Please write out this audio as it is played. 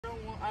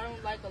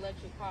don't like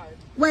electric cars.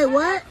 Wait,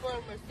 what?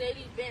 For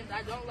Mercedes Benz,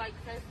 I don't like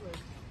Tesla.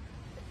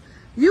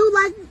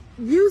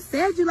 You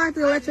said you like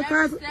the electric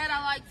cars. I said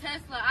I like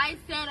Tesla. I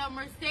said a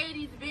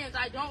Mercedes Benz.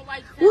 I don't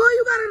like Tesla. Well,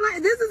 you gotta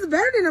like. This is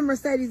better than a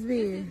Mercedes Benz.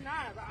 This is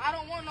not. I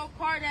don't want no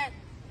car that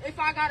if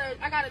I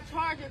gotta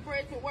charge it for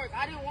it to work.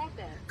 I didn't want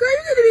that. Girl, you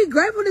need to be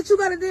grateful that you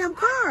got a damn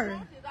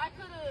car.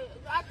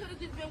 I could have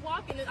just been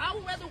walking it. I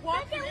would rather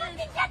walk it.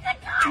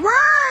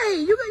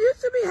 Right. You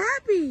should be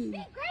happy.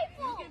 Be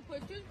grateful.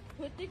 You can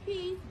put the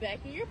keys back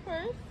in your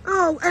purse.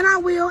 Oh, and I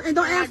will. And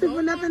don't ask me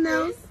for nothing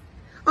else.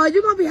 Oh,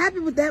 you're gonna be happy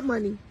with that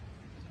money.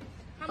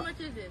 How much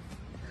is this?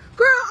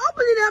 Girl,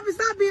 open it up and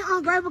stop being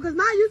ungrateful, because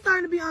now you're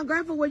starting to be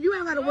ungrateful where you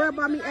ain't got to worry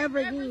about me ever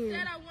again. I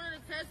said I wanted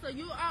a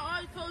Tesla. I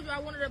always told you I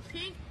wanted a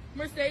pink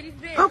Mercedes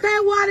Benz. Okay,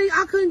 well,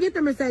 I couldn't get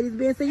the Mercedes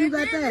Benz, so you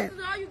got that. This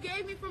is all you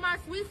gave me for my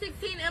Sweet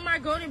 16 and my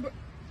golden...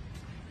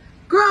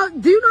 Girl,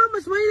 do you know how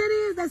much money that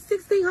is? That's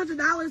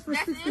 $1,600 for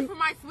 16. That's it for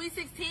my Sweet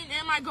 16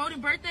 and my golden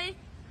birthday?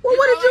 Well,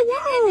 what did you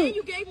want? And then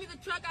you gave me the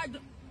truck.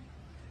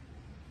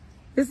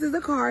 This is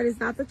the car. It's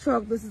not the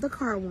truck. This is the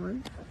car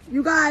one.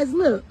 You guys,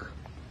 look.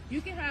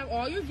 You can have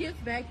all your gifts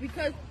back,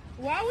 because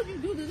why would you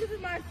do this? This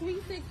is my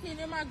Sweet 16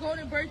 and my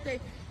golden birthday,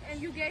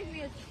 and you gave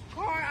me a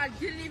car I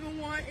didn't even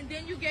want, and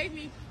then you gave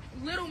me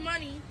little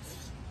money.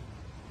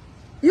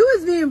 You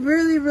was being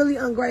really, really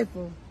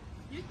ungrateful.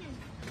 You can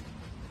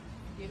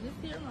give this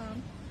to your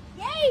mom.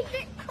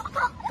 Yay!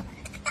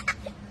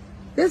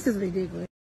 This is ridiculous.